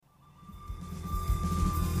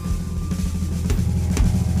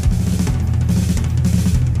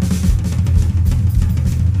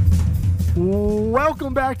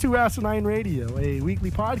Welcome back to Asinine Radio, a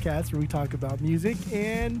weekly podcast where we talk about music,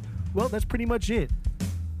 and, well, that's pretty much it.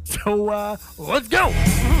 So, let's go!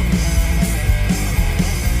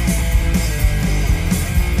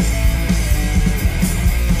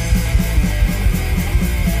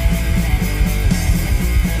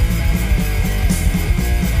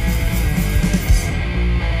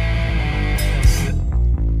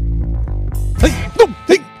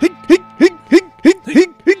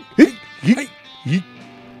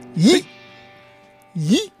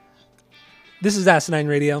 This is Asinine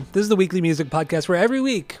Radio. This is the weekly music podcast where every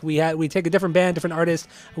week we take a different band, different artist,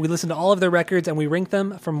 and we listen to all of their records and we rank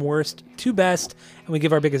them from worst to best, and we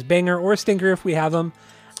give our biggest banger or stinker if we have them.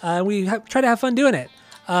 Try to have fun doing it.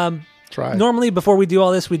 Normally, before we do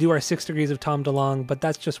all this, we do our 6 degrees of Tom DeLonge, but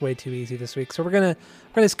that's just way too easy this week, so we're gonna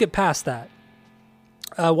skip past that.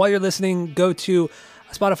 While you're listening, go to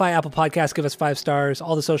Spotify, Apple Podcasts, give us 5 stars.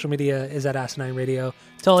 All the social media is at Asinine Radio.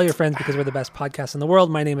 Tell all your friends because we're the best podcast in the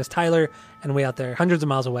world. My name is Tyler, and way out there, hundreds of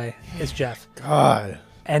miles away, is Jeff. God.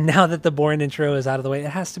 And now that the boring intro is out of the way, it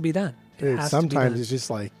has to be done. Dude, sometimes it's just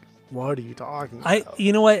like, what are you talking about?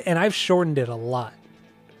 You know what? And I've shortened it a lot.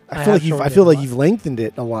 I feel like you've lengthened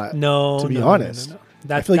it a lot. No, to be honest. No.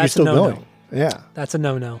 I feel like you're still going. Yeah. That's a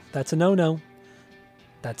no-no. That's a no-no.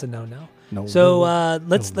 That's a no-no. No. So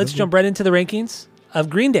let's jump right into the rankings of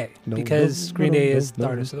Green Day, because Green Day is the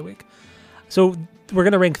artist of the week. So we're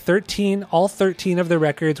going to rank all 13 of their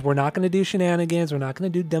records. We're not going to do shenanigans. We're not going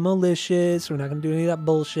to do Demolicious. We're not going to do any of that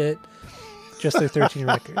bullshit. Just their 13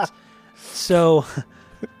 records. So,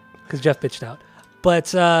 because Jeff bitched out. But,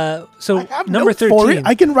 so number 13.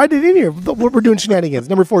 I can write it in here. We're doing shenanigans.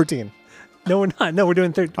 Number 14. No, we're not. No, we're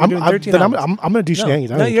doing 13. I'm going to do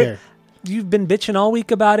shenanigans. I don't care. You've been bitching all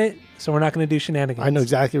week about it, so we're not going to do shenanigans. I know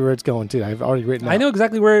exactly where it's going, too. I've already written it. I know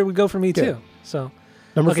exactly where it would go for me, too. So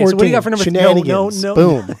number 14, so what do you got for number shenanigans. No.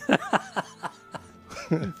 Boom.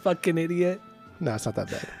 Fucking idiot. No, it's not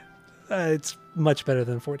that bad. It's much better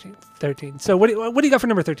than 13. So what do you got for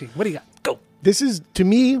number 13? What do you got? Go. This is, to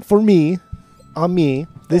me,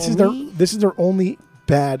 this is their only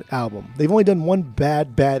bad album. They've only done one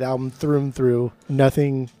bad album through and through.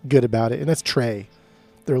 Nothing good about it, and that's Trey.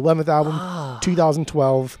 Their 11th album,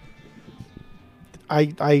 2012.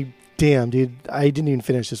 Damn, dude, I didn't even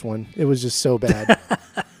finish this one. It was just so bad.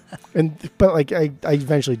 But I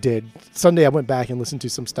eventually did. Sunday I went back and listened to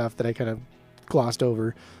some stuff that I kind of glossed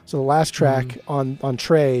over. So the last track on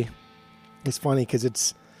Trey is funny because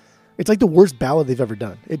it's like the worst ballad they've ever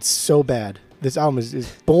done. It's so bad. This album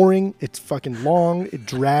is boring. It's fucking long. It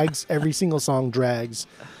drags. Every single song drags.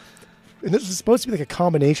 And this was supposed to be like a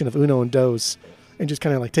combination of Uno and Dos, and just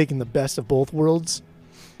kind of like taking the best of both worlds,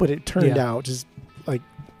 but it turned out just like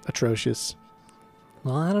atrocious.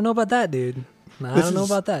 Well, I don't know about that, dude.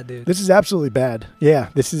 This is absolutely bad. Yeah,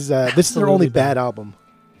 this is their only bad album.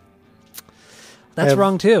 That's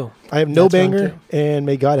wrong too. I have no banger, and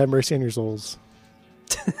may God have mercy on your souls.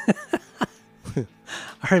 All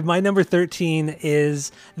right, my number 13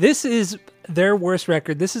 is their worst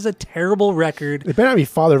record. This is a terrible record. It better not be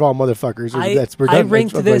Father of All Motherfuckers. I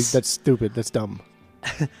ranked this. That's stupid. That's dumb.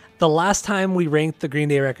 The last time we ranked the Green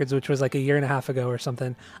Day records, which was like a year and a half ago or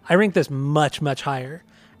something, I ranked this much, much higher.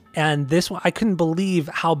 And this one, I couldn't believe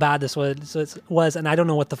how bad this was, and I don't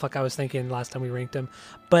know what the fuck I was thinking last time we ranked them.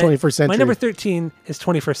 But 21st Century. My number 13 is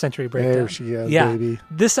 21st Century Breakdown. There she is, baby.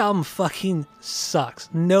 This album fucking sucks.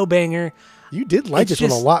 No banger. You did like this one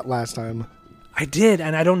a lot last time. I did,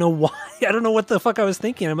 and I don't know why. I don't know what the fuck I was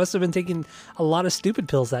thinking. I must have been taking a lot of stupid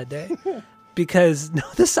pills that day. Because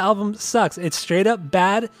this album sucks. It's straight up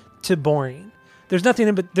bad to boring. There's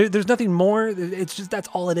nothing there's nothing more. It's just, that's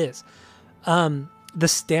all it is. The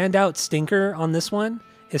standout stinker on this one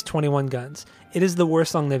is 21 Guns. It is the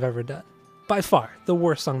worst song they've ever done. By far, the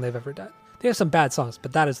worst song they've ever done. They have some bad songs,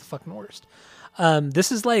 but that is the fucking worst.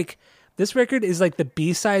 This record is like the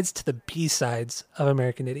B-sides to the B-sides of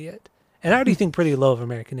American Idiot. And I already think pretty low of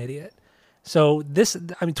American Idiot. So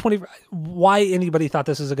why anybody thought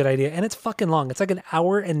this was a good idea? And it's fucking long. It's like an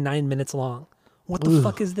hour and 9 minutes long. What the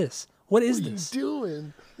fuck is this? What is this? What are you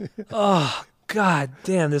doing? Oh, God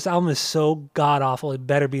damn. This album is so god-awful. It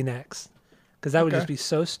better be next. Because that would just be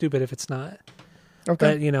so stupid if it's not.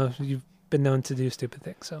 Okay. But, you've been known to do stupid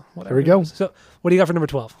things. So whatever. There we go. So what do you got for number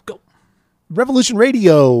 12? Go. Revolution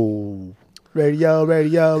Radio. Radio.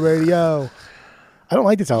 I don't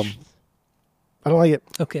like this album. I don't like it.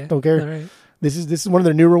 Okay. Don't care. All right. This is one of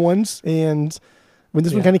their newer ones, and when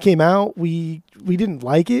this one kind of came out, we didn't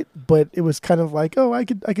like it, but it was kind of like, oh, I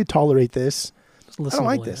could tolerate this. I don't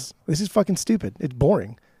like this. This is fucking stupid. It's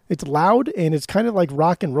boring. It's loud, and it's kind of like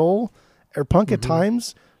rock and roll or punk at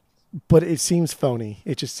times, but it seems phony.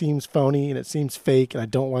 It just seems phony and it seems fake, and I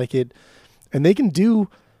don't like it. And they can do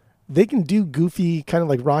goofy kind of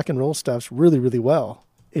like rock and roll stuff really, really well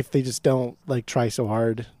if they just don't like try so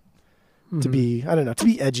hard to be, I don't know, to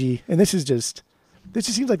be edgy. And this just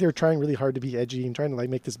seems like they're trying really hard to be edgy and trying to like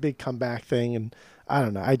make this big comeback thing. And I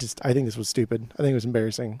don't know. I think this was stupid. I think it was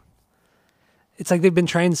embarrassing. It's like they've been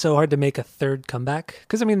trying so hard to make a third comeback.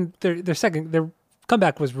 Because I mean, their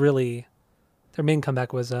comeback was really, their main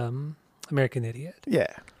comeback was American Idiot.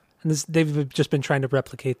 Yeah. And they've just been trying to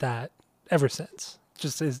replicate that ever since.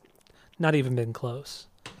 Just is not even been close.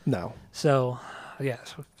 No. So, yeah.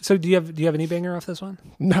 So do you have any banger off this one?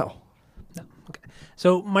 No. No. Okay.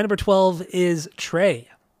 So my number 12 is Trey.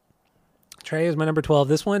 Trey is my number 12.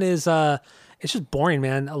 This one is it's just boring,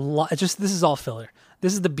 man. This is all filler.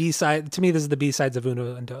 This is the B-side. To me, this is the B-sides of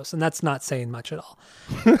Uno and Dos, and that's not saying much at all.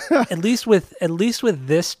 at least with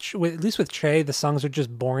Trey, the songs are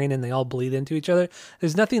just boring and they all bleed into each other.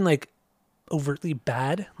 There's nothing like overtly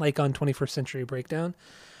bad like on 21st Century Breakdown.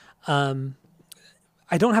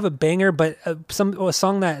 I don't have a banger, but a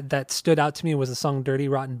song that stood out to me was the song "Dirty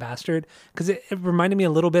Rotten Bastard" because it reminded me a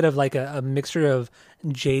little bit of like a mixture of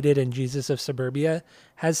Jaded and Jesus of Suburbia.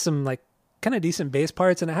 Has some like kind of decent bass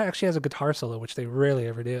parts, and it actually has a guitar solo, which they rarely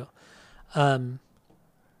ever do. But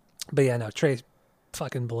yeah, no, Trey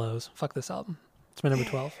fucking blows. Fuck this album. It's my number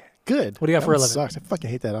 12. Good. What do you got for 11? Sucks. I fucking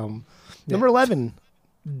hate that album. Yeah. Number 11,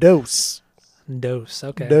 Dose. Dose.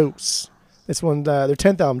 Okay. Dose. This one, their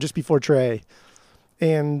 10th album, just before Trey.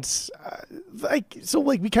 And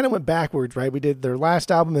we kind of went backwards, right? We did their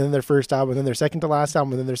last album, and then their first album, and then their second to last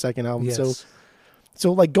album, and then their second album. Yes.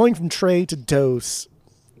 So like going from Trey to Dose,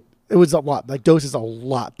 it was a lot. Like Dose is a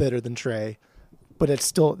lot better than Trey, but it's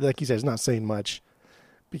still, like you said, it's not saying much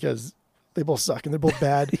because they both suck and they're both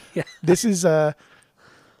bad. Yeah. This is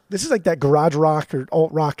like that garage rock or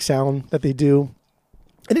alt rock sound that they do,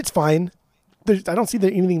 and it's fine. I don't see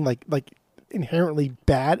there anything like inherently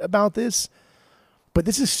bad about this. But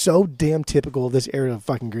this is so damn typical of this era of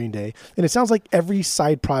fucking Green Day. And it sounds like every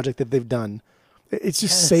side project that they've done. It's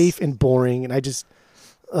just safe and boring. And it's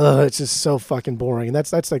just so fucking boring. And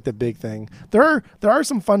that's like the big thing. There are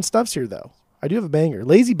some fun stuffs here, though. I do have a banger.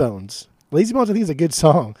 Lazy Bones. Lazy Bones, I think, is a good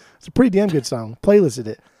song. It's a pretty damn good song. Playlisted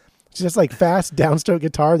it. It's just like fast downstroke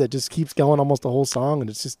guitar that just keeps going almost the whole song. And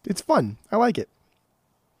it's fun. I like it.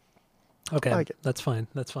 Okay. I like it. That's fine.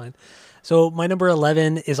 So my number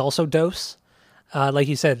 11 is also Dose. Like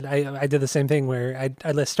you said, I did the same thing where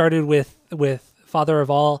I started with Father of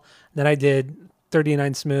All, then I did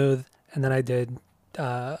 39 Smooth, and then I did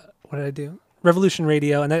what did I do? Revolution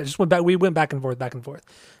Radio, and I just went back. We went back and forth,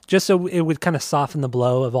 just so it would kind of soften the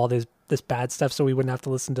blow of all this bad stuff, so we wouldn't have to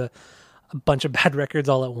listen to a bunch of bad records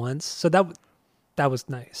all at once. So that was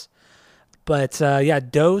nice. But yeah,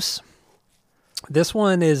 Dose. This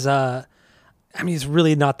one is. I mean, it's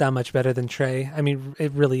really not that much better than Trey. I mean,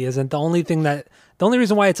 it really isn't. The only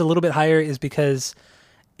reason why it's a little bit higher is because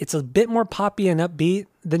it's a bit more poppy and upbeat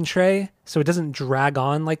than Trey, so it doesn't drag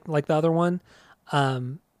on like the other one.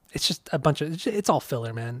 It's just it's all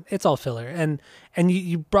filler, man. It's all filler. And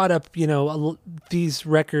you brought up, these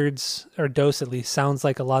records, or Dose at least, sounds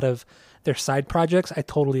like a lot of their side projects. I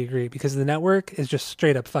totally agree because the network is just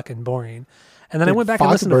straight up fucking boring. And then I went back and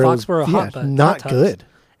listened to Foxborough Hot Tubs. Not good.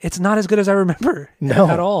 It's not as good as I remember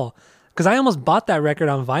at all. Because I almost bought that record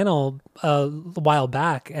on vinyl a while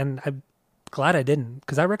back, and I'm glad I didn't,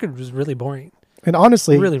 because that record was really boring. And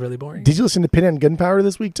honestly, really, really boring. Did you listen to Pin and Gunpowder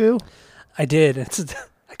this week too? I did. It's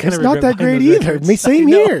not that great either. Same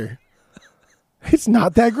here. It's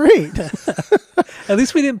not that great. At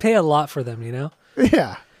least we didn't pay a lot for them,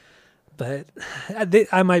 Yeah. But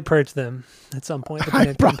I might purge them at some point.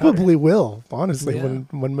 I probably will, honestly. Yeah.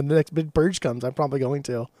 When the next big purge comes, I'm probably going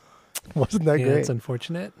to. Wasn't that great? It's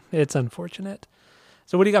unfortunate.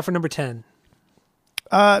 So what do you got for number 10?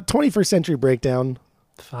 21st Century Breakdown.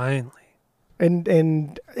 Finally.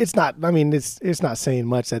 And it's not, I mean, it's not saying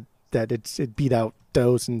much that it beat out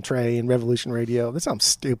Dose and Trey and Revolution Radio. This sounds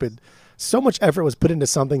stupid. So much effort was put into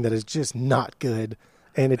something that is just not good,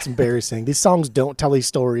 and it's embarrassing. These songs don't tell a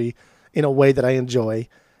story in a way that I enjoy.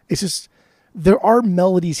 It's just, there are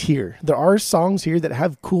melodies here. There are songs here that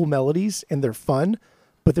have cool melodies and they're fun,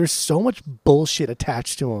 but there's so much bullshit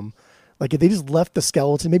attached to them. Like if they just left the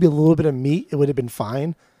skeleton, maybe a little bit of meat, it would have been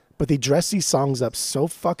fine. But they dress these songs up so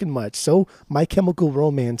fucking much, so My Chemical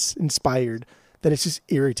Romance inspired, that it's just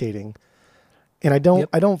irritating. And I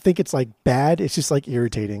don't think it's like bad. It's just like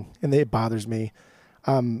irritating, and it bothers me.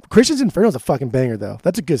 Christian's Inferno is a fucking banger though.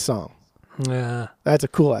 That's a good song. Yeah. That's a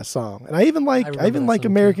cool ass song. And I even like remember that song,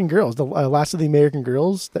 American Girls, the Last of the American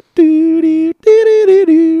Girls. That doo doo doo doo doo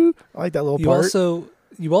doo. I like that little part.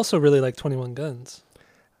 You also really like 21 Guns.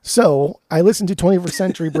 So I listened to 21st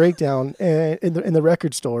Century Breakdown in the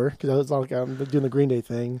record store because I was like I'm doing the Green Day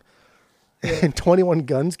thing, and 21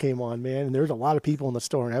 Guns came on, man, and there was a lot of people in the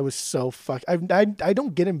store, and I was so I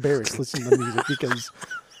don't get embarrassed listening to music because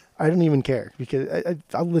I don't even care because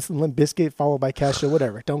I'll listen to Limp Bizkit followed by Kesha,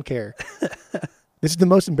 whatever, don't care. This is the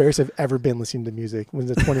most embarrassed I've ever been listening to music when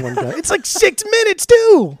the 21 Guns. It's like 6 minutes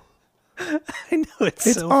too. I know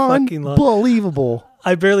it's so unbelievable. fucking long. Unbelievable.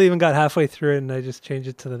 I barely even got halfway through it, and I just changed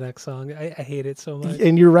it to the next song. I hate it so much.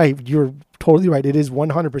 And you're right. You're totally right. It is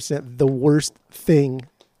 100% the worst thing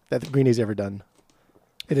that the Green Day's ever done.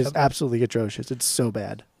 It is absolutely atrocious. It's so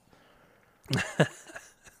bad.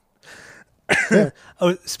 Yeah.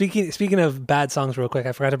 Oh, speaking of bad songs, real quick,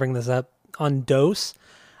 I forgot to bring this up. On Dose,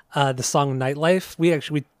 the song "Nightlife," we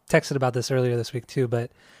texted about this earlier this week too, but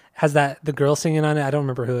has the girl singing on it. I don't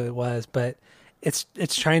remember who it was, but it's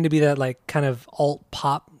trying to be that like kind of alt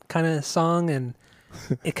pop kind of song, and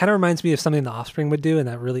it kind of reminds me of something The Offspring would do, and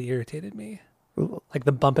that really irritated me. Like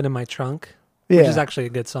the "Bumpin' in My Trunk," which is actually a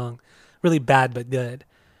good song, really bad but good.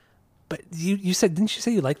 But you said, didn't you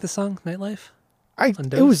say you liked the song "Nightlife"?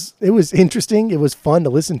 It was interesting. It was fun to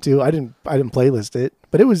listen to. I didn't playlist it,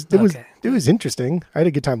 but it was interesting. I had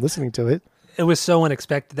a good time listening to it. It was so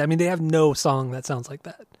unexpected. I mean, they have no song that sounds like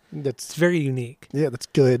that. It's very unique. Yeah, that's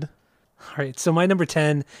good. All right, so my number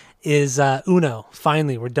 10 is Uno.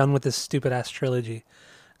 Finally, we're done with this stupid ass trilogy.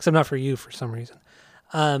 Except not for you for some reason.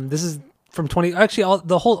 This is from 20. Actually,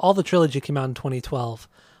 all the trilogy came out in 2012,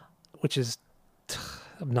 which is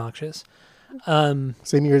obnoxious. Same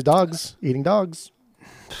year as Dogs, Eating Dogs.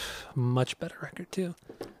 Much better record too.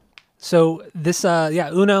 So this,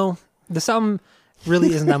 Uno. This album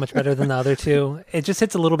really isn't that much better than the other two. It just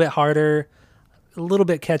hits a little bit harder, a little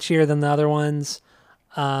bit catchier than the other ones.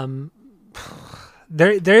 There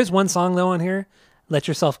is one song though on here, "Let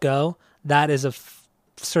Yourself Go." That is a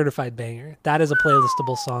certified banger. That is a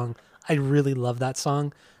playlistable song. I really love that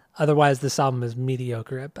song. Otherwise, this album is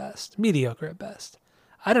mediocre at best. Mediocre at best.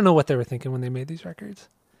 I don't know what they were thinking when they made these records.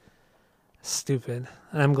 Stupid.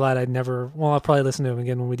 And I'm glad I'll probably listen to them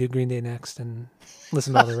again when we do Green Day next and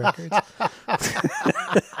listen to all the records.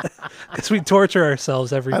 Because we torture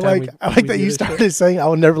ourselves every time. I like that you started saying, I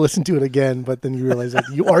will never listen to it again, but then you realize that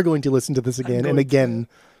you are going to listen to this again and again,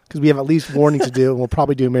 because we have at least warning to do, and we'll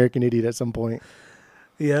probably do American Idiot at some point.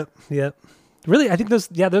 Yep. Really, I think those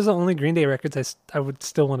are the only Green Day records I would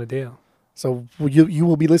still want to do. So you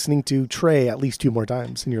will be listening to Trey at least 2 more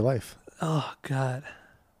times in your life. Oh, God.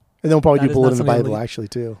 And then we'll probably do Bullet in the Bible, actually,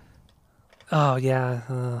 too. Oh, yeah.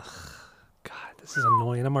 God, this is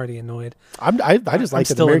annoying. I'm already annoyed. I just like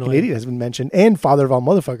that American Idiot has been mentioned, and Father of All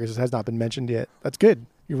Motherfuckers has not been mentioned yet. That's good.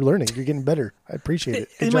 You're learning. You're getting better. I appreciate it.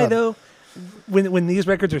 Good job. Though, when these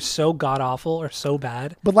records are so god-awful or so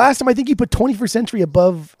bad. But last time, I think you put 21st Century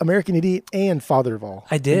above American Idiot and Father of All.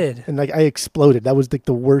 I did. And like I exploded. That was like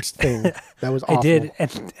the worst thing. That was awful. I did.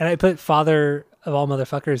 And I put Father of All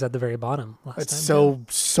Motherfuckers at the very bottom last time.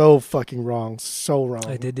 It's so fucking wrong. So wrong.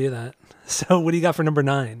 I did do that. So what do you got for number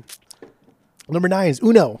 9? Number 9 is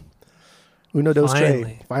Uno. Uno Dos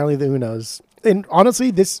Tre. Finally the Unos. And honestly,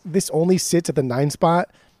 this only sits at the 9 spot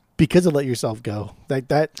because of Let Yourself Go. Like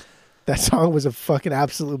that song was a fucking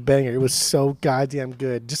absolute banger. It was so goddamn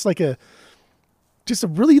good. Just a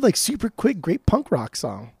really like super quick, great punk rock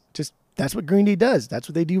song. Just that's what Green Day does. That's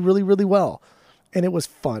what they do really, really well. And it was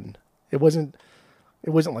fun. It wasn't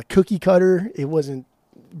like cookie cutter. It wasn't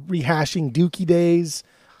rehashing Dookie days.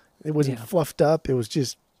 It wasn't fluffed up. It was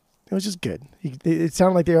just good. It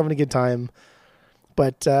sounded like they were having a good time.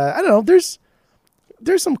 But I don't know.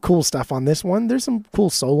 There's some cool stuff on this one. There's some cool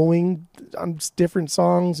soloing on different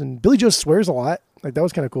songs, and Billy Joe swears a lot. Like that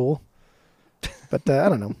was kind of cool. But I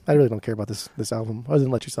don't know. I really don't care about this album. Other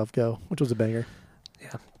than Let Yourself Go, which was a banger.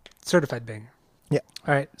 Yeah, certified banger. Yeah.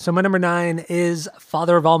 All right. So my number 9 is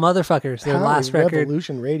Father of All Motherfuckers. Their last record.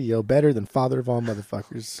 Revolution Radio better than Father of All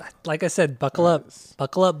Motherfuckers. Like I said, buckle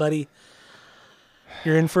up, buddy.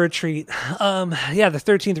 You're in for a treat. The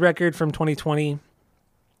 13th record from 2020,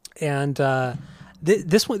 and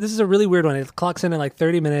this is a really weird one. It clocks in at like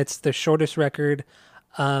 30 minutes. The shortest record.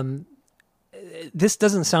 This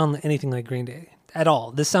doesn't sound anything like Green Day at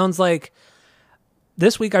all. This sounds like.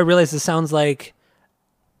 This week I realized this sounds like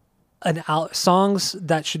songs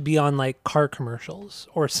that should be on like car commercials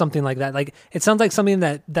or something like that. Like it sounds like something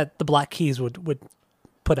that the Black Keys would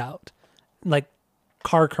put out, like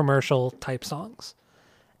car commercial type songs.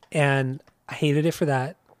 And I hated it for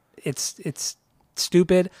that. It's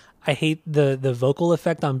stupid. I hate the vocal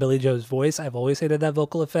effect on Billy Joe's voice. I've always hated that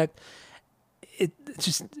vocal effect. It's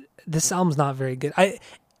just, this album's not very good.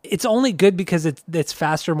 It's only good because it's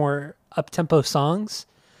faster, more up-tempo songs.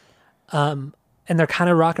 And they're kind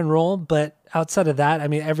of rock and roll, but outside of that, I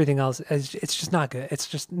mean, everything else it's just not good. It's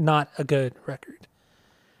just not a good record.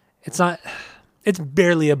 It's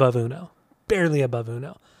barely above Uno. Barely above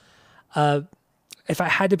Uno. If I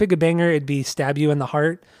had to pick a banger, it'd be Stab You in the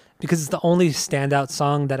Heart, because it's the only standout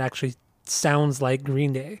song that actually sounds like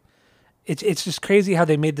Green Day. It's just crazy how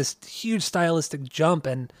they made this huge stylistic jump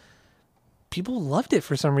and people loved it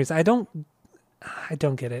for some reason. I don't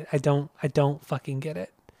get it. I don't fucking get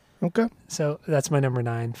it. Okay. So that's my number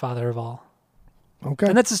 9, Father of All. Okay.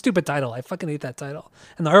 And that's a stupid title. I fucking hate that title.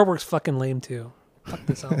 And the artwork's fucking lame too. Fuck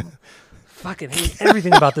this album. Fucking hate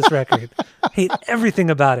everything about this record. Hate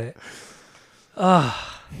everything about it.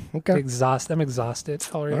 Okay. I'm exhausted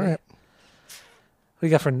already. All right.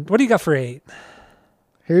 What do you got for 8?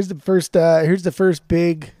 Here's the first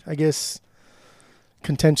big, I guess,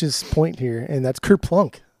 contentious point here, and that's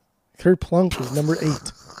Kerplunk. Kerplunk is number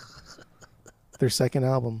 8. Their second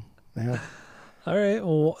album. Yeah. All right.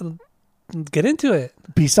 Well, get into it.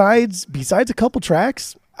 Besides a couple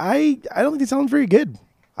tracks, I don't think it sounds very good.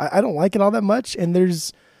 I don't like it all that much, and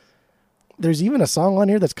there's even a song on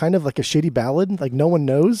here that's kind of like a shitty ballad, like No One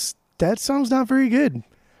Knows. That song's not very good.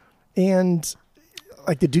 And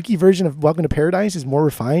like the Dookie version of Welcome to Paradise is more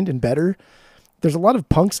refined and better. There's a lot of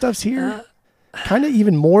punk stuffs here, kind of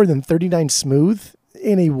even more than 39 Smooth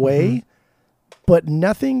in a way, but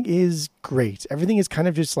nothing is great. Everything is kind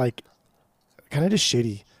of just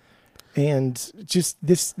shitty. And just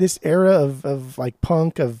this era of like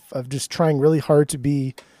punk, of just trying really hard to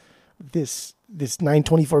be this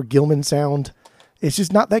 924 Gilman sound, it's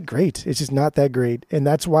just not that great. It's just not that great. And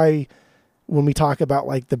that's why when we talk about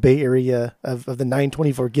like the Bay Area of the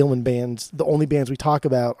 924 Gilman bands, the only bands we talk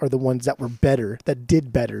about are the ones that were better, that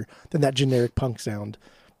did better than that generic punk sound.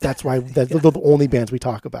 That's why they're the only bands we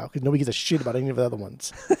talk about, because nobody gives a shit about any of the other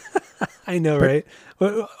ones. I know, right?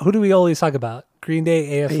 Who do we always talk about? Green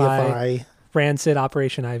Day, AFI, Rancid,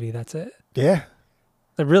 Operation Ivy. That's it. Yeah.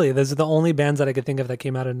 Really, those are the only bands that I could think of that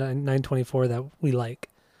came out in 924 that we like.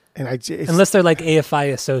 And unless they're like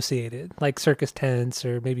AFI associated, like Circus Tents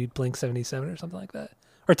or maybe Blink 77 or something like that,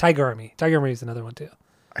 or Tiger Army. Tiger Army is another one too.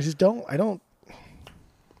 I don't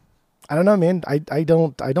know, man. I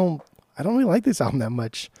don't really like this album that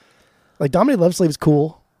much. Like Dominate Love Slave is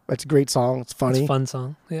cool. That's a great song. It's funny. It's a fun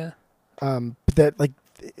song. Yeah. But that, like,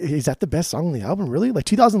 is that the best song on the album? Really? Like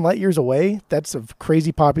 2000 Light Years Away. That's a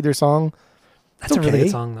crazy popup song. That's a really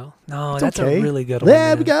good song, though. No, that's a really good one.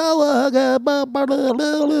 Let me go.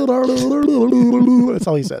 That's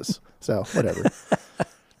all he says. So whatever.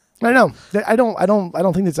 I don't know. I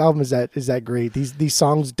don't think this album is that great. These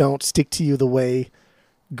songs don't stick to you the way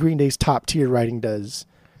Green Day's top tier writing does.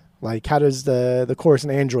 Like, how does the chorus in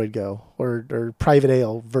Android go, or Private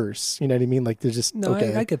Ale verse? You know what I mean? Like, they're just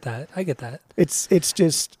okay. I get that. It's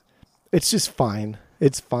just fine.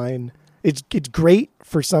 It's fine. It's great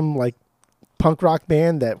for some like punk rock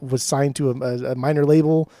band that was signed to a minor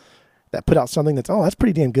label that put out something that's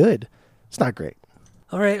pretty damn good. It's not great.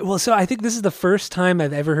 All right. Well, so I think this is the first time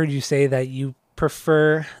I've ever heard you say that you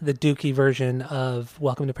prefer the Dookie version of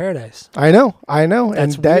Welcome to Paradise. I know.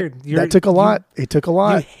 That's and weird. That took a lot. It took a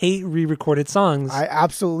lot. You hate re-recorded songs. I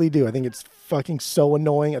absolutely do. I think it's fucking so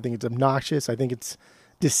annoying. I think it's obnoxious. I think it's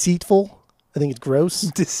deceitful. I think it's gross.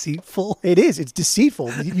 Deceitful? It is. It's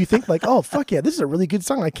deceitful. You think like, oh, fuck yeah, this is a really good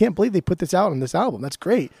song. I can't believe they put this out on this album. That's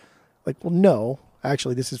great. Like, well, no.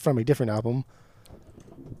 Actually, this is from a different album.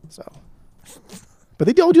 So... But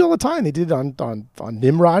they do it all the time. They did it on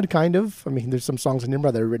Nimrod, kind of. I mean, there's some songs on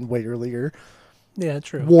Nimrod that were written way earlier. Yeah,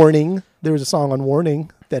 true. Warning. There was a song on Warning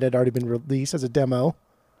that had already been released as a demo.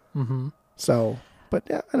 Mm-hmm. So, but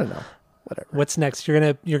yeah, I don't know. Whatever. What's next?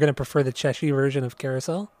 You're gonna prefer the Cheshire version of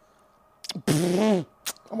Carousel? It's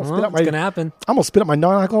gonna happen. I'm gonna spit up my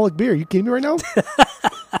non-alcoholic beer. You kidding me right now?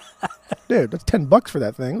 Dude, that's $10 for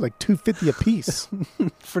that thing. It was like $2.50 a piece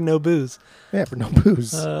for no booze. Yeah, for no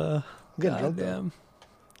booze. God damn.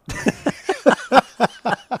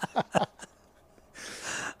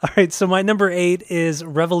 All right, so my number 8 is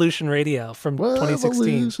Revolution Radio from 2016.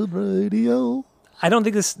 Revolution Radio. I don't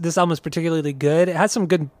think this album is particularly good. It has some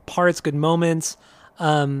good parts, good moments.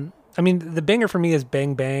 I mean, the banger for me is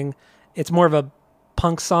Bang Bang. It's more of a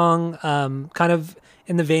punk song, kind of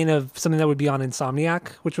in the vein of something that would be on Insomniac,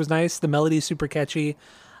 which was nice. The melody's super catchy.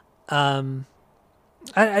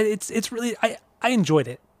 It's really I enjoyed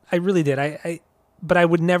it. I really did. But I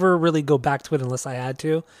would never really go back to it unless I had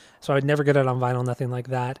to. So I would never get it on vinyl, nothing like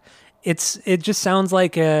that. it just sounds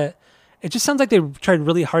like they tried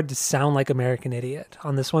really hard to sound like American Idiot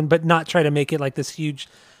on this one, but not try to make it like this huge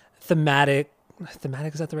thematic, is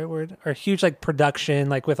that the right word? Or huge like production,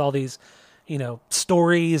 like with all these,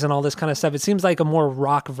 stories and all this kind of stuff. It seems like a more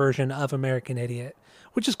rock version of American Idiot,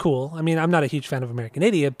 which is cool. I mean, I'm not a huge fan of American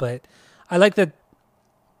Idiot, but I like that,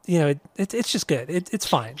 it's just good. It's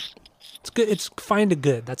fine. It's good. It's fine to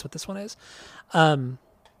good. That's what this one is.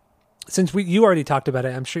 Since you already talked about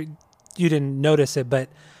it, I'm sure you didn't notice it, but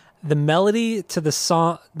the melody to the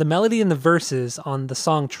song, the melody and the verses on the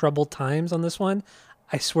song Troubled Times on this one,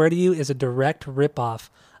 I swear to you, is a direct ripoff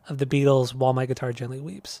of the Beatles' While My Guitar Gently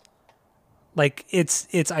Weeps. Like it's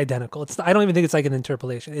identical. I don't even think it's like an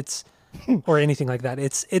interpolation. It's or anything like that.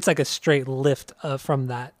 It's like a straight lift from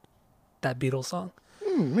that Beatles song.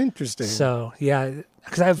 Interesting. So yeah,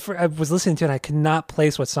 because I was listening to it, and I could not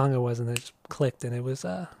place what song it was, and it just clicked, and it was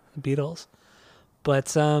the Beatles.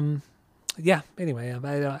 But yeah. Anyway,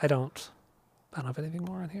 I don't have anything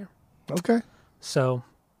more on here. Okay. So,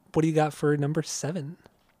 what do you got for number 7?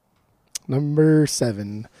 Number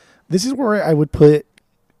 7. This is where I would put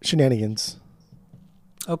Shenanigans.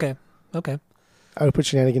 Okay. I would put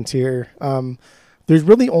Shenanigans here. There's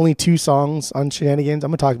really only 2 songs on Shenanigans.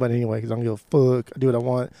 I'm going to talk about it anyway because I'm going to go, fuck, I do what I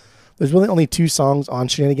want. There's really only 2 songs on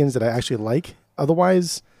Shenanigans that I actually like.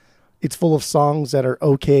 Otherwise, it's full of songs that are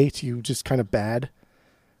okay to just kind of bad.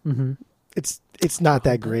 Mm-hmm. It's not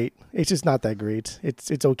that great. It's just not that great.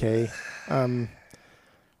 It's okay.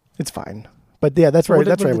 It's fine. But yeah, that's right.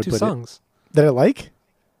 That's where I would put songs? It. That I like?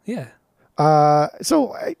 Yeah.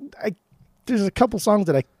 So I there's a couple songs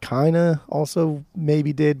that I kind of also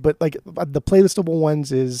maybe did, but like the playlistable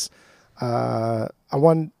ones is I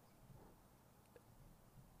want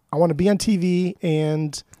to be on TV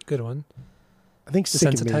and good one. I think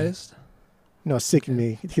Desensitized? No, Sick of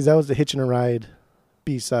Me, because that was the Hitchin' a Ride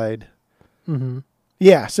B-side. Mm-hmm.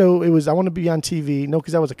 Yeah, so it was I Want to Be on TV. No,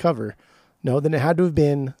 because that was a cover. No, then it had to have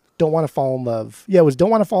been Don't Want to Fall in Love. Yeah, it was Don't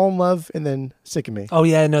Want to Fall in Love and then Sick of Me. Oh,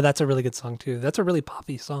 yeah, no, that's a really good song, too. That's a really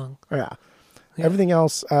poppy song. Yeah. Everything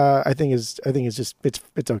else, I think is just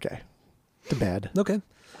it's okay. It's bad. Okay.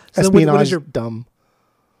 So Espionage what is your dumb.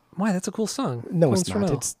 Why? That's a cool song. No, cool it's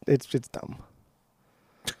not. It's dumb.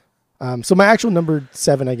 So my actual number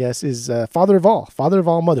 7, I guess, is Father of All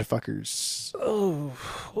Motherfuckers. Oh,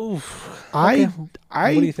 okay.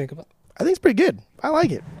 What do you think about? I think it's pretty good. I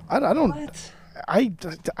like it. I don't. What?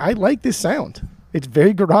 I like this sound. It's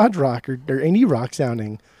very garage rock or indie rock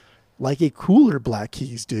sounding, like a Cooler Black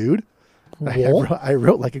Keys, dude. I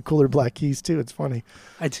wrote like a Cooler Black Keys too. It's funny.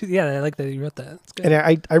 I do. Yeah, I like that you wrote that. It's good.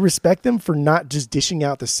 And I respect them for not just dishing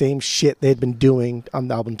out the same shit they had been doing on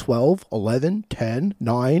the album 12, 11, 10,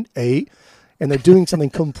 9, 8, and they're doing something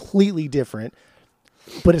completely different.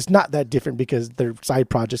 But it's not that different because their side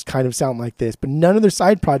projects kind of sound like this. But none of their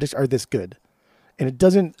side projects are this good. And it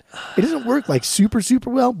doesn't work like super, super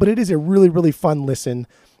well, but it is a really, really fun listen.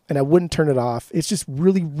 And I wouldn't turn it off. It's just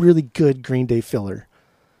really, really good Green Day filler.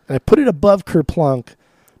 And I put it above Kerplunk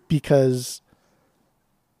because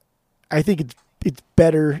I think it's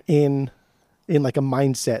better in like a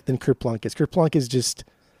mindset than Kerplunk is. Kerplunk is just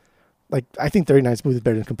like, I think 39 Smooth is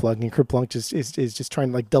better than Kerplunk, and Kerplunk just is just trying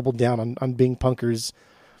to like double down on being punkers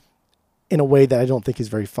in a way that I don't think is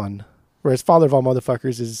very fun. Whereas Father of All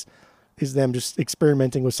Motherfuckers is them just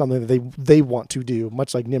experimenting with something that they want to do,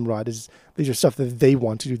 much like Nimrod is. These are stuff that they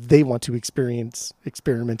want to do. They want to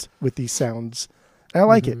experiment with these sounds. And I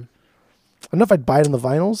like it. I don't know if I'd buy it on the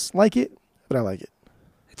vinyls like it, but I like it.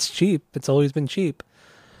 It's cheap. It's always been cheap.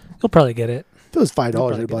 You'll probably get it. If it was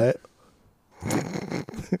 $5, I'd buy it.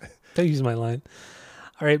 Don't use my line.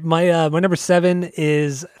 All right, my number 7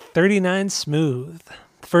 is 39 Smooth,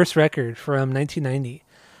 first record from 1990.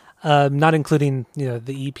 Not including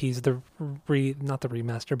the EPs, not the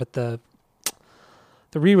remaster, but the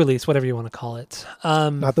re-release, whatever you want to call it.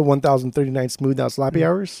 Not the 1039 Smooth Out Sloppy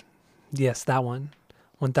Hours. Yes, that one.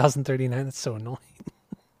 1039. That's so annoying.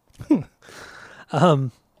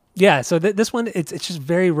 Yeah. So this one, it's just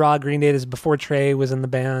very raw Green Day. This is before Trey was in the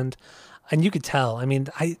band, and you could tell. I mean,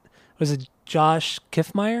 was it Josh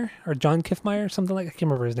Kiffmeyer or John Kiffmeyer, something like I can't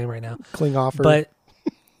remember his name right now. Klinghoffer. But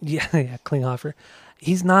yeah, Klinghoffer.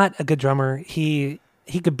 He's not a good drummer. He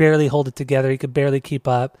could barely hold it together. He could barely keep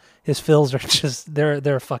up. His fills are just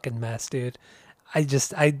they're a fucking mess, dude.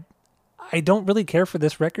 I don't really care for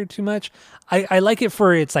this record too much. I like it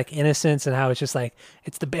for its like innocence and how it's just like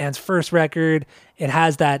it's the band's first record. It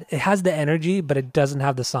has the energy, but it doesn't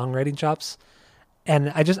have the songwriting chops.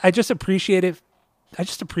 And I just appreciate it. I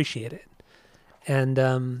just appreciate it. And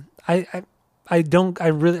I I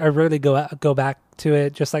rarely go back to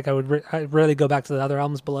it. Just like I rarely go back to the other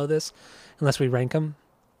albums below this, unless we rank them.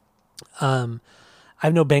 I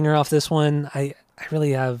have no banger off this one. I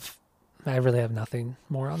really have nothing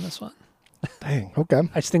more on this one. Dang. Okay.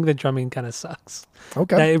 I just think the drumming kind of sucks.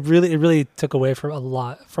 Okay. It really took away from a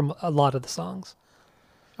lot of the songs.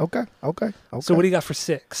 Okay. So what do you got for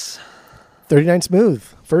 6? 39 Smooth,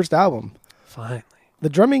 first album. Finally. The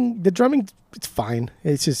drumming, it's fine.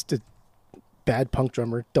 It's just a bad punk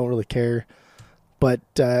drummer. Don't really care. But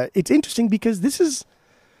it's interesting because this is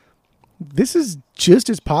just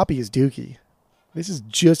as poppy as Dookie. This is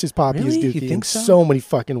just as poppy as Really? You Dookie think in so? many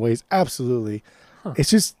fucking ways. Absolutely. Huh. It's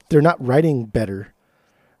just they're not writing better.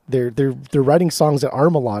 They're writing songs that are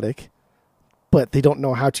melodic, but they don't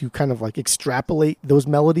know how to kind of like extrapolate those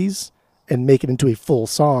melodies and make it into a full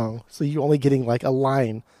song. So you're only getting like a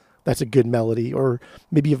line that's a good melody, or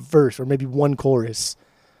maybe a verse, or maybe one chorus.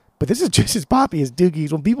 But this is just as poppy as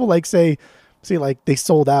Dookie's. When people like say like they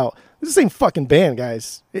sold out, it's the same fucking band,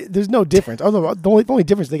 guys. There's no difference. Although the only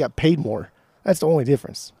difference, they got paid more. That's the only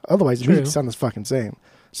difference. Otherwise, the music sounds the fucking same.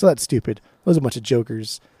 So that's stupid. Those are a bunch of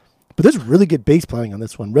jokers. But there's really good bass playing on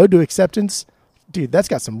this one. Road to Acceptance, dude, that's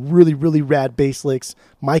got some really, really rad bass licks.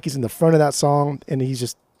 Mike is in the front of that song, and he's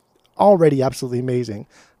just already absolutely amazing.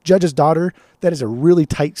 Judge's Daughter, that is a really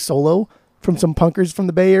tight solo from some punkers from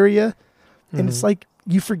the Bay Area. And it's like,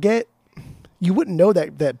 you forget, you wouldn't know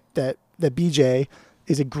that BJ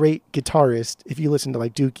is a great guitarist if you listen to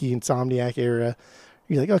like Dookie, Insomniac era.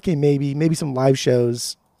 You're like, okay, maybe some live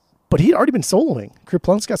shows. But he'd already been soloing.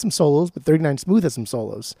 Kerplunk's got some solos, but 39 Smooth has some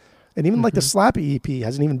solos. And even like the Slappy EP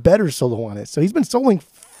has an even better solo on it. So he's been soloing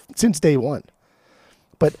since day one.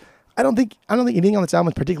 But I don't think anything on this album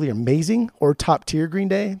is particularly amazing or top tier Green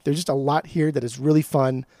Day. There's just a lot here that is really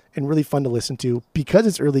fun and really fun to listen to because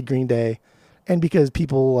it's early Green Day, and because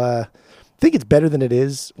people think it's better than it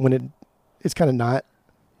is when it's kind of not.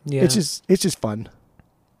 Yeah. It's just fun.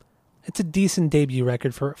 It's a decent debut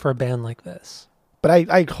record for a band like this. But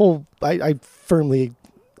I firmly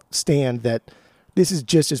stand that this is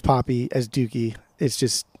just as poppy as Dookie. It's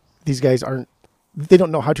just these guys they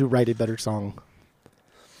don't know how to write a better song.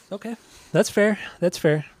 Okay, that's fair.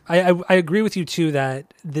 I agree with you too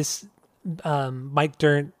that this Mike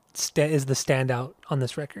Dirnt is the standout on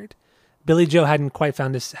this record. Billy Joe hadn't quite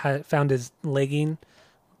found his legging.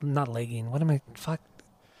 Not legging. What am I? Fuck.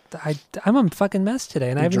 I'm a fucking mess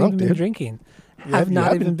today, and I haven't even been drinking. I've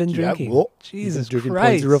not even been drinking. Jesus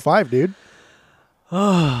Christ. 0.05, dude.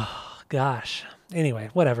 Oh, gosh. Anyway,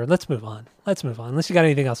 whatever. Let's move on. Unless you got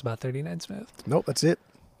anything else about 39 Smooth. Nope, that's it.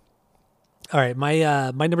 All right,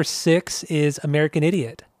 my number 6 is American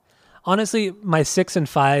Idiot. Honestly, my 6 and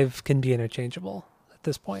 5 can be interchangeable at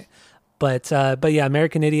this point. But yeah,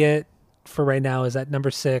 American Idiot for right now is at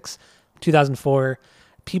number 6, 2004.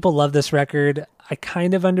 People love this record. I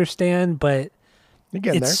kind of understand, but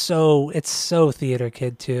it's so Theater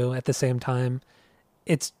Kid too at the same time.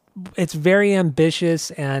 It's very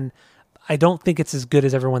ambitious, and I don't think it's as good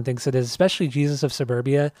as everyone thinks it is, especially Jesus of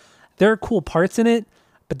Suburbia. There are cool parts in it,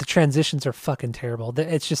 but the transitions are fucking terrible.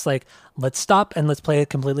 It's just like, let's stop and let's play a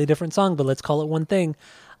completely different song, but let's call it one thing,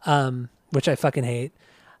 which I fucking hate.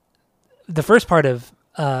 The first part of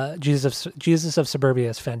Jesus of Suburbia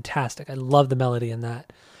is fantastic. I love the melody in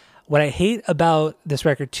that. What I hate about this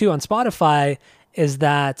record too on Spotify is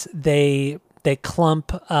that they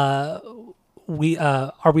clump Are We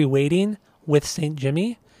Waiting with St.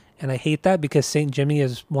 Jimmy, and I hate that because St. Jimmy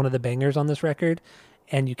is one of the bangers on this record,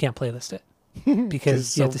 and you can't playlist it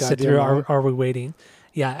because you have to sit through Are We Waiting.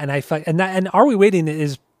 Yeah, and Are We Waiting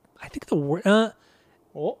is, I think,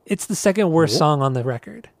 it's the second worst song on the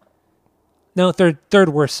record. No, third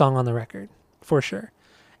worst song on the record for sure.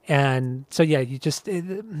 And so yeah,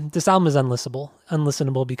 this album is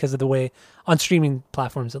unlistenable because of the way, on streaming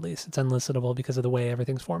platforms at least, it's unlistenable because of the way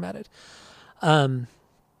everything's formatted. Yeah,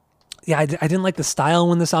 I didn't like the style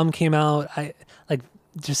when this album came out.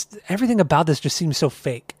 Just everything about this just seemed so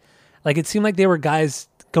fake. Like, it seemed like they were guys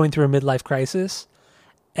going through a midlife crisis,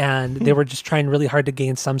 and they were just trying really hard to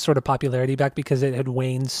gain some sort of popularity back because it had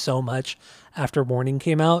waned so much after Warning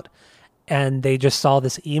came out. And they just saw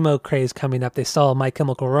this emo craze coming up. They saw My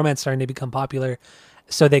Chemical Romance starting to become popular.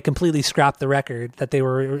 So they completely scrapped the record that they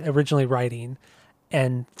were originally writing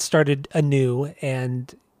and started anew.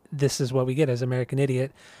 And this is what we get as American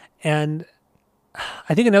Idiot. And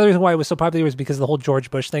I think another reason why it was so popular was because of the whole George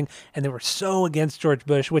Bush thing. And they were so against George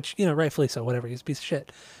Bush, which, rightfully so, whatever, he's a piece of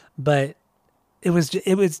shit. But it was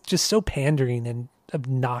just so pandering and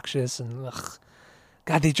obnoxious and ugh.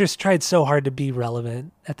 God, they just tried so hard to be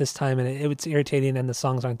relevant at this time, and it was irritating, and the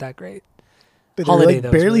songs aren't that great. They were Holiday, like though,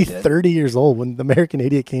 is barely really good. 30 years old when the American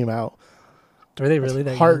Idiot came out. Were they really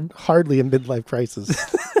that young? Hardly a midlife crisis.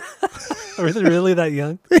 Were they really that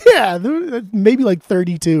young? Yeah, maybe like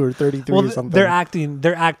 32 or 33 or something.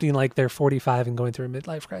 They're acting like they're 45 and going through a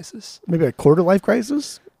midlife crisis. Maybe a quarter life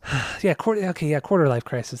crisis. Yeah, quarter life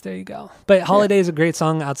crisis. There you go. But Holiday is a great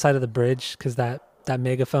song outside of the bridge because that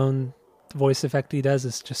megaphone voice effect he does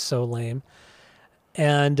is just so lame.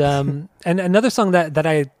 And and another song that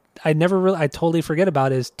I never really, I totally forget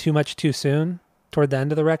about is Too Much Too Soon toward the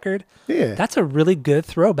end of the record. Yeah, That's a really good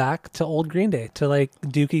throwback to old Green Day, to like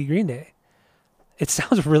Dookie Green Day. It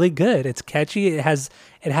sounds really good. It's catchy. It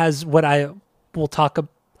has what I will talk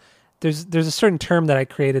about. There's a certain term that I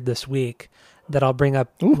created this week that I'll bring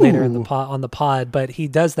up later in the pod, but he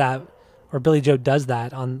does that, or Billy Joe does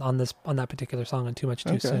that on that particular song on Too Much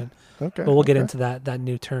Too Soon. Okay. But we'll get into that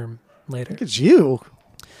new term later. Look at you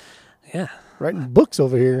Yeah. writing books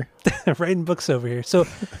over here. Writing books over here. So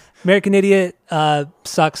American Idiot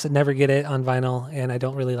sucks. I never get it on vinyl, and I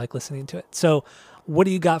don't really like listening to it. So what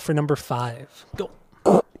do you got for number 5? Go.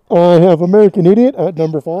 I have American Idiot at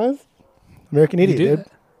number 5. American Idiot, do dude. that?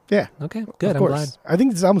 Yeah. Okay, good. Of I'm course. glad. I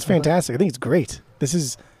think this album's fantastic. I think it's great.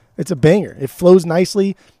 It's a banger. It flows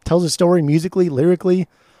nicely, tells a story musically, lyrically.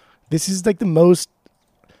 This is like this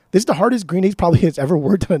is the hardest Green Day probably has ever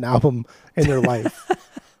worked on an album in their life.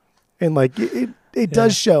 And like it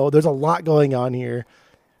does show there's a lot going on here.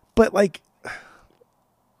 But like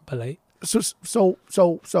But like, so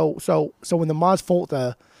when the Maz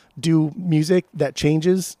Volta do music that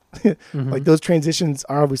changes, like those transitions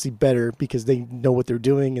are obviously better because they know what they're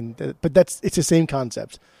doing, but it's the same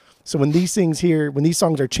concept. So when these songs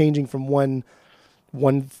are changing from one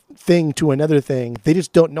thing to another thing, they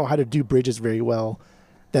just don't know how to do bridges very well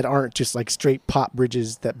that aren't just like straight pop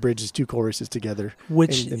bridges that bridges 2 choruses together.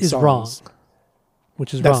 which in is songs. wrong.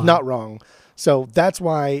 Which is That's wrong. not wrong. So that's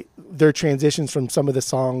why their transitions from some of the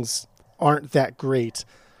songs aren't that great.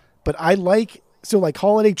 But like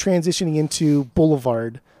Holiday transitioning into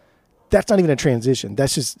Boulevard, that's not even a transition.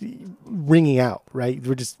 That's just ringing out, right?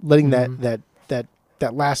 We're just letting that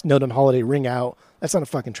last note on Holiday ring out. That's not a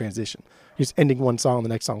fucking transition. You're just ending one song, the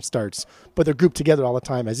next song starts. But they're grouped together all the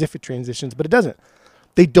time as if it transitions, but it doesn't.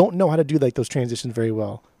 They don't know how to do like those transitions very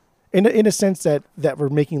well. In a sense that we're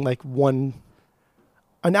making like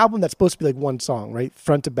an album that's supposed to be like one song, right?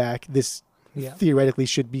 Front to back. This theoretically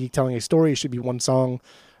should be telling a story. It should be one song.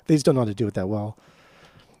 They just don't know how to do it that well.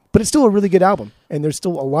 But it's still a really good album. And there's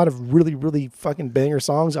still a lot of really, really fucking banger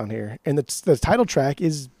songs on here. And the title track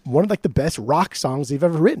is one of like the best rock songs they've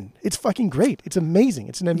ever written. It's fucking great. It's amazing.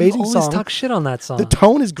 It's an amazing you song. always talk shit on that song. The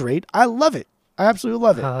tone is great. I love it. I absolutely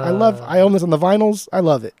love it. I own this on the vinyls. I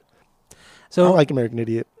love it. So I like American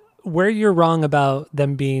Idiot. where you're wrong about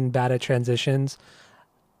them being bad at transitions,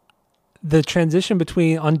 the transition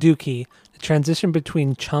on Dookie, the transition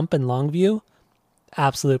between Chump and Longview,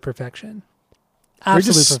 absolute perfection.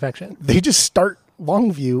 Absolute perfection. They just start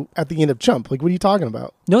Longview at the end of Chump. Like, what are you talking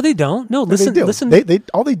about? No, they don't. No, listen. They do. Listen. They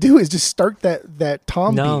all they do is just start that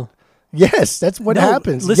tom No. beat. Yes, that's what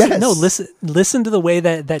happens. Listen, yes. No, listen to the way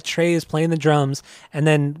that Trey is playing the drums, and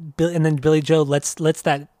then Billy Joe lets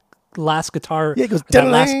that last guitar. Yeah, it goes that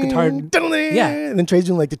last guitar. Yeah, and then Trey's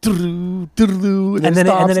doing like the and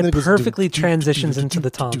then it perfectly transitions into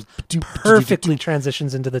the toms. Perfectly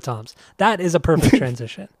transitions into the toms. That is a perfect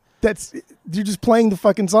transition. You're just playing the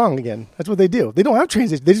fucking song again. That's what they do. They don't have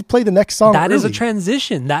transition. They just play the next song. That is a early.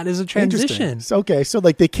 transition. That is a transition. So, okay, so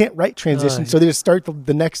like they can't write transition, so they just start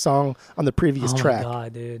the next song on the previous track. Oh my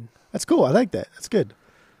god, dude. That's cool. I like that. That's good.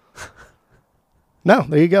 No,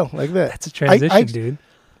 there you go. Like that. That's a transition, dude.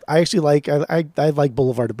 I actually like I like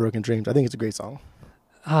Boulevard of Broken Dreams. I think it's a great song.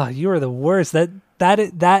 Ah, you are the worst.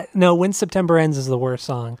 No, When September Ends is the worst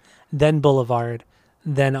song. Then Boulevard.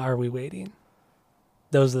 Then Are We Waiting?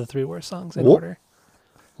 Those are the 3 worst songs in order.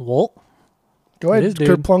 Whoa. Go ahead. It is, dude.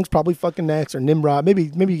 Kerplunk's probably fucking next, or Nimrod.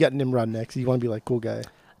 Maybe you got Nimrod next. You want to be like cool guy.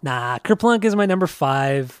 Nah, Kerplunk is my number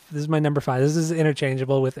 5. This is my number 5. This is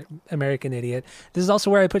interchangeable with American Idiot. This is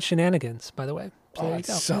also where I put Shenanigans, by the way. So there you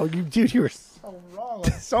go. So you were so wrong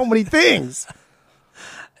on so many things.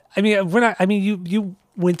 I mean, you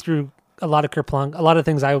went through a lot of Kerplunk, a lot of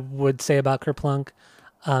things I would say about Kerplunk,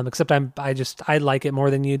 except I like it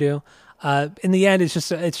more than you do. In the end, it's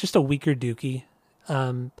just a weaker Dookie.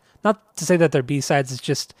 Not to say that they're B-sides. It's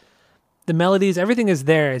just the melodies, everything is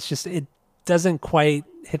there. It's just it doesn't quite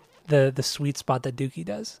hit the sweet spot that Dookie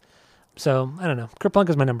does. So I don't know. Kerplunk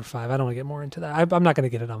is my number 5. I don't want to get more into that. I'm not going to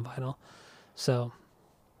get it on vinyl, so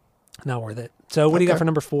not worth it. So what do you got for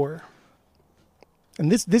number 4?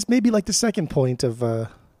 And this may be like the second point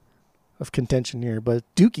of contention here, but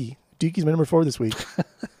Dookie Dookie's my number 4 this week.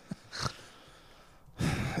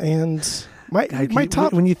 And my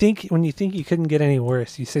top, when you think you couldn't get any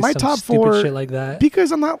worse, you say my some top stupid 4 shit like that.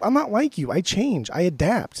 because I'm not like you. I change. I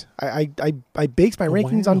adapt. I base my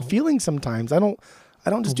rankings on feelings sometimes. I don't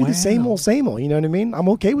just do the same old. You know what I mean? I'm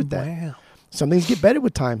okay with that. Wow. Some things get better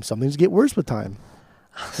with time. Some things get worse with time.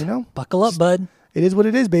 You know? Buckle up, bud. It is what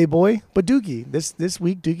it is, babe boy. But Dookie, this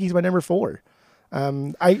week, Dookie's my number 4.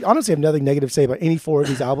 I honestly have nothing negative to say about any 4 of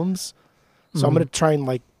these albums. So I'm going to try and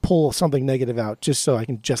like pull something negative out just so I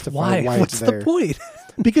can justify why What's it's there. the point?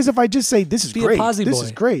 Because if I just say this is Be great, a posy this boy.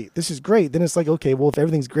 is great, this is great, then it's like, okay, well, if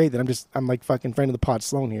everything's great, then I'm like fucking friend of the pod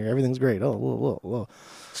Sloan here. Everything's great. Oh, whoa.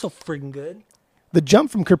 So freaking good. The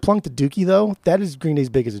jump from Kerplunk to Dookie, though, that is Green Day's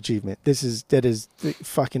biggest achievement. That is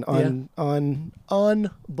fucking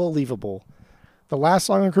unbelievable. The last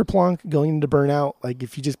song on Kerplunk, going into Burnout, like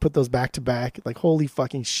if you just put those back to back, like holy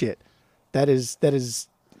fucking shit, that is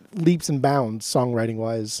leaps and bounds songwriting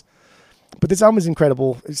wise. But this album is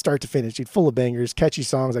incredible, start to finish. It's full of bangers, catchy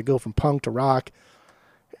songs that go from punk to rock.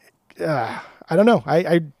 I don't know.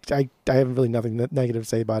 I have really nothing negative to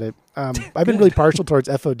say about it. I've been really partial towards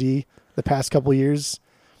FOD the past couple of years.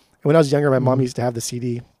 And when I was younger, my mom used to have the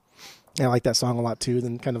CD. And I liked that song a lot too.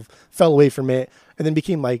 Then kind of fell away from it. And then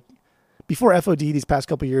became like, before FOD these past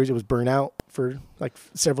couple of years, it was Burnout for like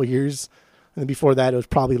several years. And then before that, it was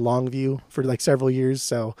probably Longview for like several years.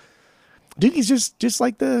 So Dookie's just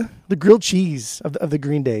like the grilled cheese of the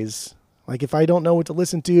Green Days. Like if I don't know what to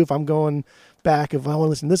listen to, if I'm going back, if I want to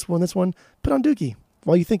listen to this one, put on Dookie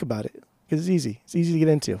while you think about it. Because it's easy. It's easy to get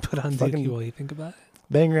into. Put on Dookie while you think about it.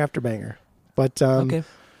 Banger after banger. But okay.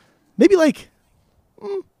 maybe like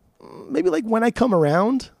When I Come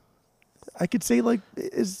Around, I could say like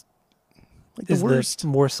is like the worst.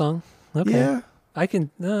 More song? Okay. Yeah. I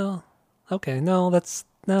can, no. Okay. No,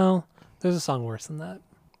 there's a song worse than that.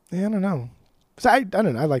 Yeah, I don't know. So I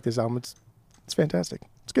don't know. I like this album. It's fantastic.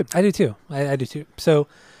 It's good. I do too. I do too. So,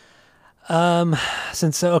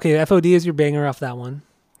 FOD is your banger off that one.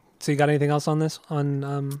 So you got anything else on this? On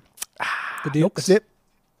the Dukes? Nope, that's it.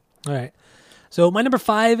 All right. So my number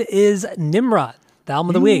 5 is Nimrod, the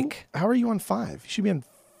album of the week. How are you on 5? You should be on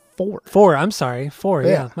 4. 4. I'm sorry. 4. Yeah.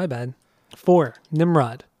 Yeah, my bad. 4.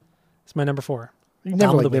 Nimrod. It's my number 4. You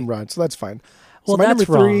never like Nimrod, so that's fine. Well, So my that's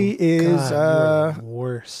number 3 is God, you are the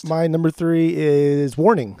worst. my number 3 is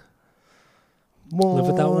Warning. Live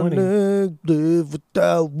Without Warning. Live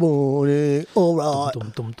without warning. All right.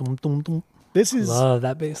 Dum, dum, dum, dum, dum. This is Love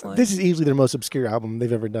that bass line. This is easily their most obscure album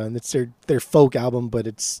they've ever done. It's their folk album, but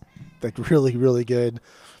it's like really, really good.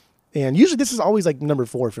 And usually this is always like number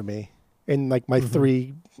 4 for me. And like my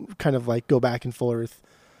 3 kind of like go back and forth.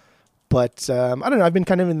 But I don't know. I've been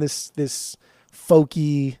kind of in this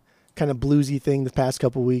folky, kind of bluesy thing the past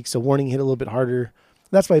couple of weeks. So Warning hit a little bit harder.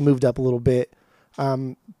 That's why I moved up a little bit.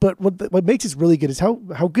 But what makes this really good is how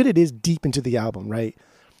good it is deep into the album, right?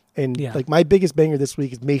 And like my biggest banger this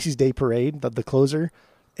week is Macy's Day Parade, the closer.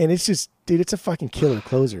 And it's just, dude, it's a fucking killer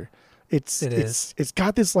closer. It's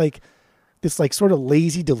got this sort of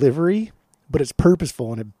lazy delivery, but it's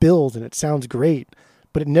purposeful and it builds and it sounds great,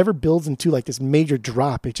 but it never builds into like this major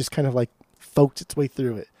drop. It just kind of like folks its way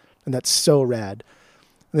through it. And that's so rad.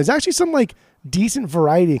 And there's actually some like decent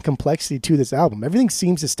variety and complexity to this album. Everything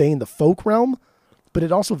seems to stay in the folk realm, but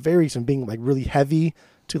it also varies from being like really heavy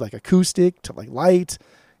to like acoustic to like light.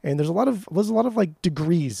 And there's a lot of like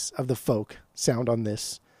degrees of the folk sound on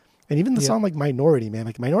this. And even the song like Minority, man,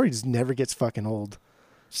 like Minority just never gets fucking old.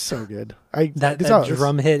 So good. That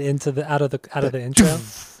drum hit into the out of the intro.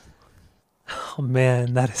 Oh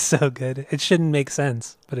man, that is so good. It shouldn't make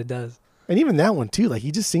sense, but it does. And even that one too, like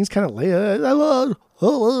he just sings kind of late.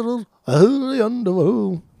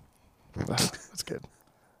 That's good.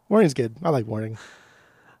 Warning's good. I like Warning.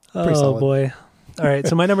 Pretty solid. Boy. All right,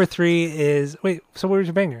 so my number 3 is so what was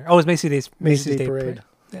your banger? Oh, it was Macy's Day Parade.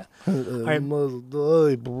 Yeah. All right.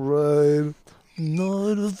 Parade.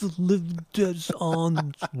 Night of the living dead's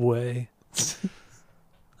on its way.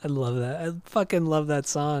 I love that. I fucking love that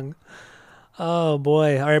song. Oh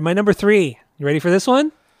boy. All right, my number 3. You ready for this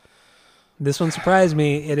one? This one surprised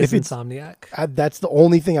me. It is Insomniac. That's the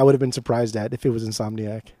only thing I would have been surprised at if it was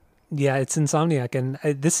Insomniac. Yeah, it's Insomniac, and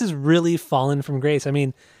this has really fallen from grace. I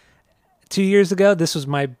mean, 2 years ago, this was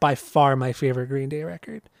by far my favorite Green Day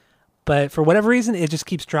record. But for whatever reason, it just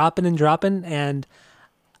keeps dropping, and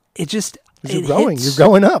it just... You're growing. You're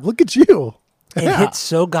growing up. Look at you. It hits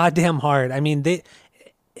so goddamn hard. I mean,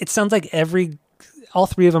 it sounds like all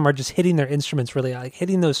 3 of them are just hitting their instruments really, like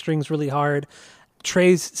hitting those strings really hard.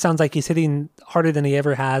 Trey's sounds like he's hitting harder than he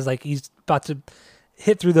ever has. Like he's about to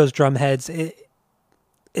hit through those drum heads.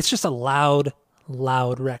 It's just a loud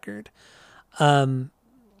loud record. And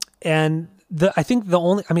I think the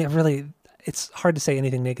only, I mean, really, it's hard to say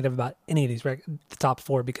anything negative about any of these the top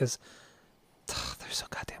four because they're so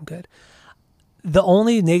goddamn good. The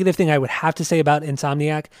only negative thing I would have to say about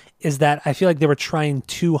Insomniac is that I feel like they were trying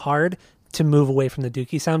too hard to move away from the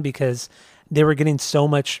Dookie sound because they were getting so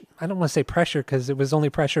much, I don't want to say pressure because it was only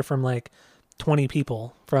pressure from like 20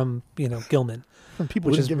 people from, Gilman. From people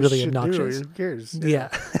which is really obnoxious. Who cares? Yeah.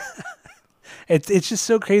 It's just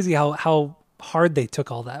so crazy how hard they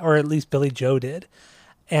took all that, or at least Billy Joe did.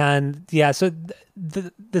 And yeah, so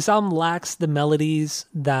this album lacks the melodies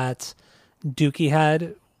that Dookie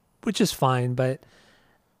had, which is fine, but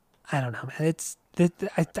I don't know, man.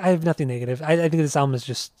 I have nothing negative. I think this album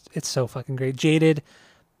is it's so fucking great. Jaded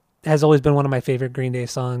has always been one of my favorite Green Day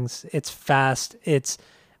songs. It's fast. It's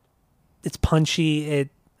punchy.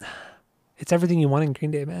 It's everything you want in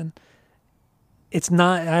Green Day, man. It's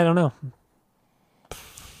not, I don't know.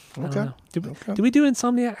 I don't know. Did we do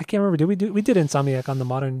Insomniac? I can't remember. We did Insomniac on the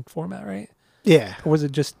modern format, right? Yeah. Or was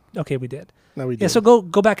it just, okay, we did. No, we did. Yeah, so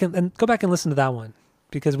go back and listen to that one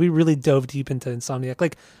because we really dove deep into Insomniac.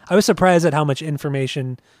 Like, I was surprised at how much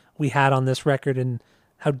information we had on this record and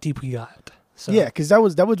how deep we got. So, yeah, because that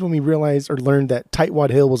was when we realized or learned that Tightwad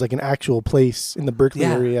Hill was like an actual place in the Berkeley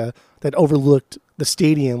area that overlooked the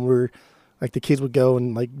stadium where like the kids would go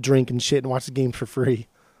and like drink and shit and watch the games for free.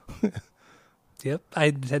 Yep, I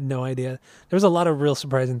had no idea. There was a lot of real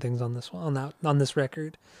surprising things on this one, on this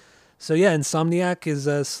record. So yeah, Insomniac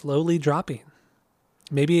is slowly dropping.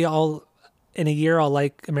 Maybe in a year I'll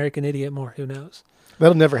like American Idiot more. Who knows?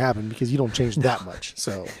 That'll never happen because you don't change that much.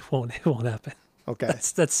 So it won't happen. Okay,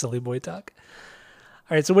 that's silly boy talk.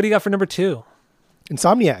 All right, so what do you got for number 2?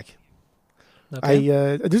 Insomniac.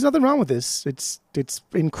 Okay. There's nothing wrong with this. It's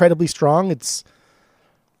incredibly strong. It's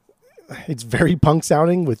very punk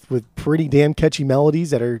sounding with pretty damn catchy melodies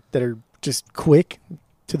that are just quick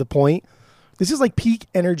to the point. This is like peak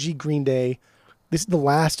energy Green Day. This is the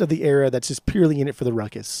last of the era that's just purely in it for the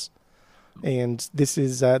ruckus. And this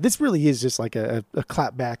really is just like a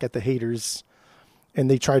clap back at the haters. And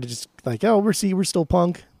they tried to just like, oh, we're still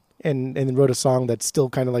punk. And then wrote a song that's still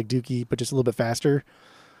kind of like Dookie, but just a little bit faster.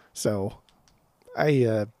 So I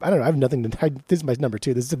don't know. I have nothing to. This is my number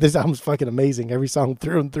 2. This album's fucking amazing. Every song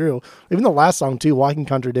through and through. Even the last song too, "Walking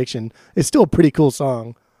Contradiction," is still a pretty cool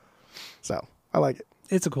song. So I like it.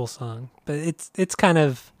 It's a cool song, but it's kind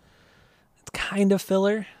of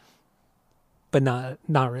filler, but not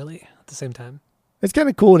really at the same time. It's kind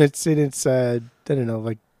of cool, and it's I don't know,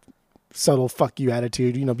 like subtle fuck you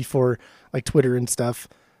attitude. Before like Twitter and stuff,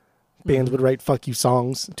 bands would write fuck you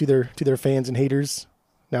songs to their fans and haters.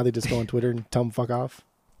 Now they just go on Twitter and tell them fuck off.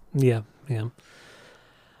 Yeah. All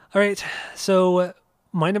right. So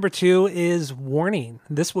my number 2 is Warning.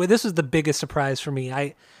 This was the biggest surprise for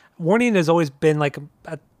me. Warning has always been like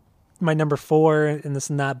my number 4 and this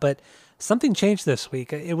and that, but something changed this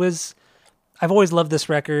week. I've always loved this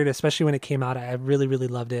record, especially when it came out. I really, really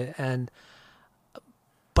loved it.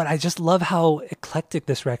 But I just love how eclectic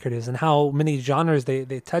this record is and how many genres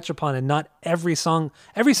they touch upon, and not every song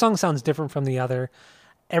sounds different from the other.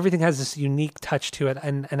 Everything has this unique touch to it,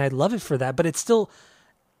 and I love it for that. But it's still,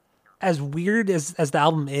 as weird as the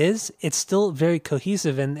album is, it's still very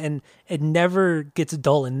cohesive, and it never gets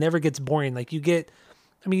dull and never gets boring. Like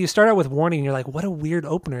you start out with Warning, and you're like, what a weird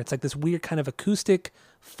opener. It's like this weird kind of acoustic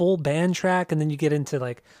full band track, and then you get into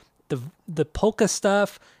like the polka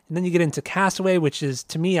stuff, and then you get into Castaway, which is,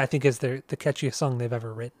 to me, I think is the catchiest song they've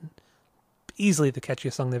ever written. Easily the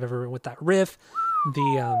catchiest song they've ever written, with that riff,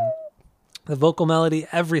 the vocal melody,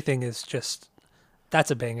 everything is just, that's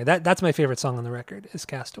a banger. That's my favorite song on the record is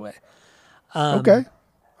Castaway. Okay.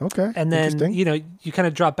 And then, you kind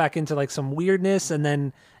of drop back into like some weirdness, and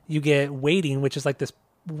then you get Waiting, which is like this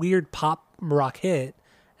weird pop rock hit,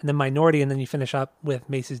 and then Minority, and then you finish up with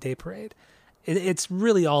Macy's Day Parade. It's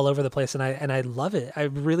really all over the place, and I love it. I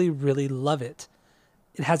really, really love it.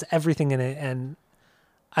 It has everything in it, and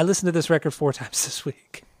I listened to this record 4 times this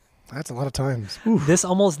week. That's a lot of times. Oof. This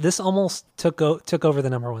almost took over the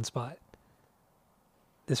number 1 spot.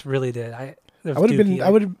 This really did. I would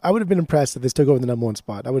have been impressed if this took over the number 1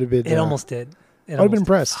 spot. I would have been. It almost did. I would have been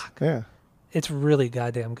impressed. Fuck. Yeah, it's really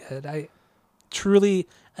goddamn good. Truly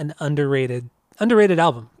an underrated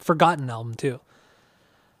album, forgotten album too.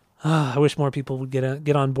 I wish more people would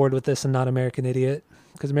get on board with this and not American Idiot,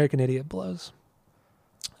 because American Idiot blows.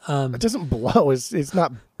 It doesn't blow. It's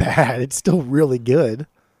not bad. It's still really good.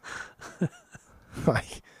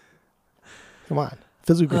 Like, come on.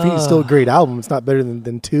 Physical Graffiti is still a great album. It's not better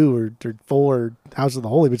than 2 or 4 or House of the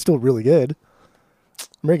Holy, but it's still really good.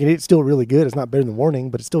 American Idiot's still really good. It's not better than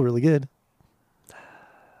Warning, but it's still really good.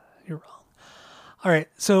 All right,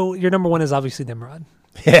 so your number one is obviously Nimrod.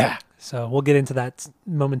 Yeah. So we'll get into that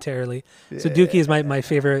momentarily. So Dookie is my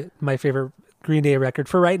favorite Green Day record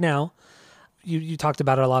for right now. You talked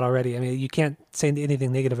about it a lot already. I mean, you can't say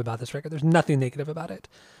anything negative about this record. There's nothing negative about it.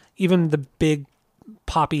 Even the big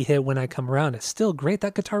poppy hit When I Come Around is still great.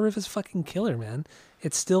 That guitar riff is fucking killer, man.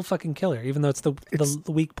 It's still fucking killer, even though it's the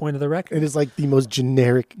weak point of the record. It is like the most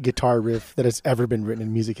generic guitar riff that has ever been written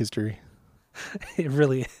in music history. It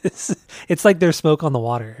really is. It's like there's smoke on the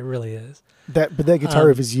water. It really is. But that guitar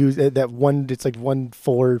riff is used that one. It's like 1,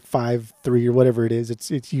 4, 5, 3 or whatever it is.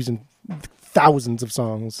 It's used in thousands of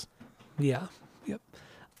songs. Yeah. Yep.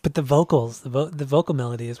 But the vocals, the vocal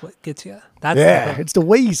melody is what gets you. It's the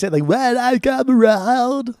way you said, like, when I come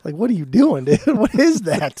around. Like, what are you doing, dude? What is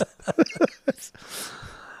that?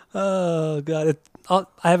 Oh God,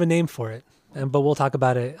 I have a name for it, but we'll talk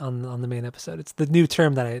about it on the main episode. It's the new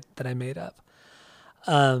term that I made up.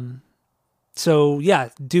 So yeah,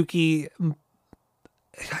 Dookie.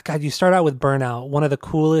 God, you start out with Burnout, one of the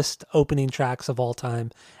coolest opening tracks of all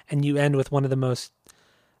time, and you end with one of the most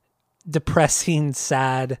depressing,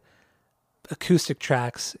 sad acoustic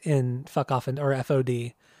tracks in Fuck Off or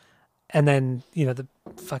FOD. And then, the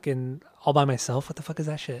fucking All By Myself. What the fuck is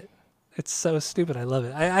that shit? It's so stupid. I love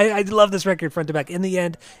it. I love this record front to back. In the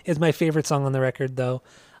End is my favorite song on the record, though.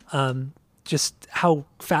 Just how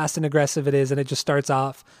fast and aggressive it is, and it just starts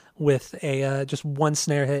off with a just one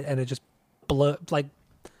snare hit, and it just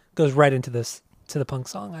goes right into the punk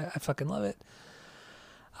song. I fucking love it.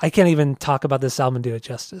 I can't even talk about this album and do it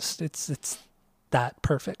justice. It's that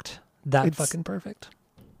perfect. It's fucking perfect.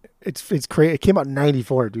 It's crazy. It came out in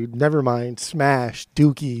 94, dude. Nevermind, Smash,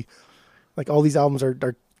 Dookie. Like, all these albums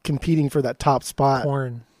are competing for that top spot.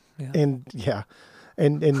 Korn. Yeah.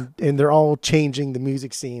 And they're all changing the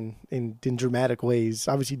music scene in dramatic ways.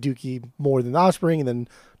 Obviously Dookie more than Offspring, and then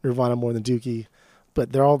Nirvana more than Dookie.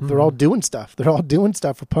 But they're all doing stuff. They're all doing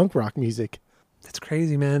stuff for punk rock music. That's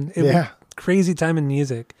crazy, man. It was crazy time in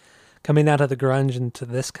music, coming out of the grunge into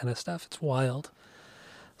this kind of stuff. It's wild.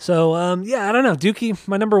 So I don't know. Dookie,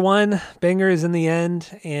 my number one. Banger is In the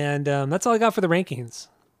End, and that's all I got for the rankings.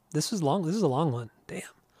 This is long. This is a long one. Damn.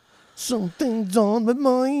 Something's on my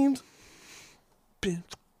mind. Been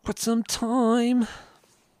quite some time.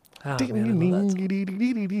 Oh, man, I love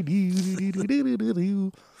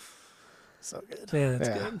that. So good. Man, that's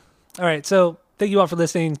good. All right, so thank you all for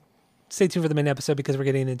listening. Stay tuned for the main episode because we're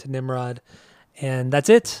getting into Nimrod. And that's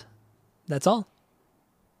it. That's all.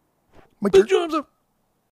 Put your arms up.